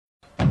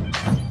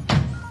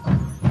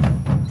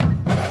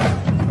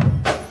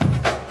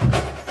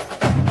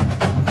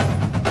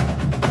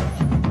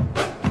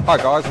Hi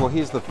guys, well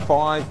here's the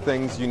 5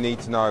 things you need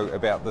to know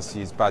about this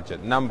year's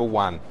budget. Number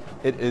 1,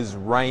 it is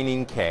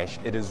raining cash,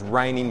 it is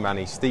raining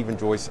money. Stephen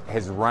Joyce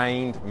has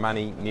rained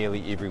money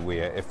nearly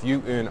everywhere. If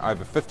you earn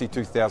over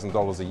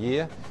 $52,000 a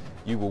year,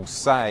 you will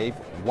save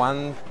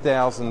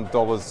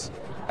 $1,000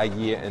 a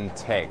year in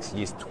tax.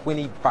 Yes,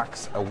 20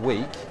 bucks a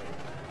week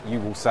you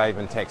will save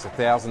in tax,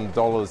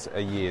 $1,000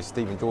 a year.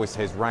 Stephen Joyce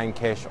has rained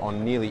cash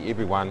on nearly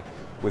everyone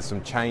with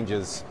some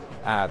changes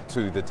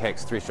to the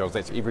tax thresholds.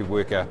 That's every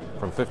worker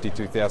from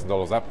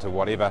 $52,000 up to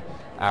whatever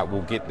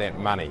will get that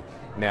money.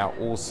 Now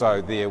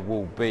also there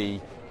will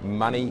be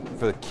money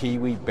for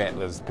Kiwi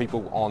battlers,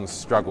 people on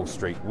Struggle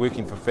Street,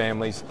 working for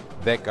families.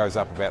 That goes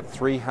up. About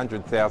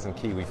 300,000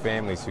 Kiwi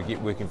families who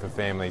get working for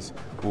families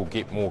will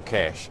get more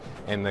cash.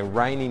 And the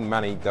raining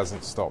money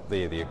doesn't stop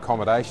there. The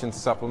accommodation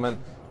supplement,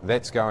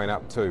 that's going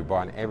up too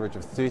by an average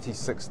of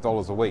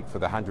 $36 a week for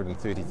the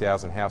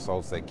 130,000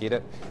 households that get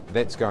it.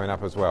 That's going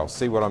up as well.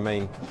 See what I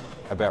mean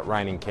about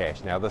raining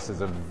cash? Now this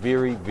is a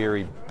very,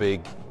 very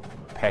big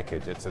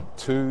package. It's a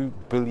 $2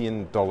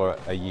 billion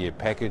a year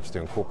package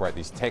to incorporate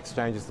these tax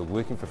changes, the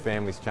working for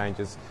families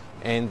changes,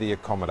 and the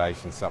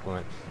accommodation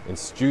supplement. And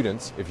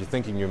students, if you're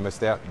thinking you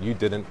missed out, you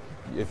didn't.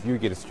 If you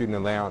get a student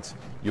allowance,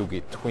 you'll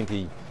get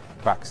 20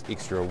 bucks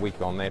extra a week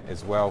on that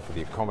as well for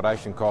the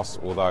accommodation costs,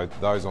 although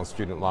those on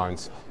student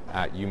loans,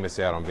 you miss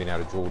out on being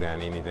able to draw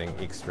down anything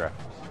extra.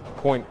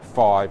 Point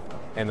 5,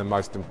 and the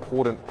most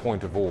important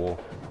point of all,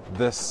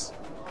 this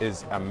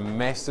is a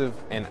massive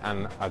and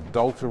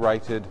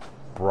unadulterated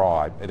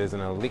bribe. It is an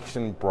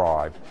election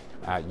bribe.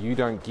 You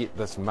don't get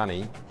this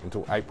money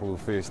until April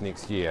 1st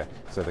next year.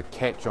 So the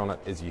catch on it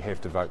is you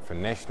have to vote for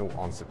National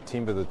on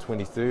September the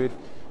 23rd.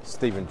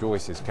 Stephen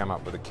Joyce has come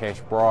up with a cash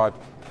bribe,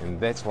 and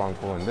that's why I'm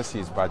calling this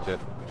year's budget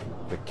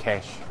the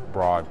cash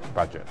bribe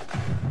budget.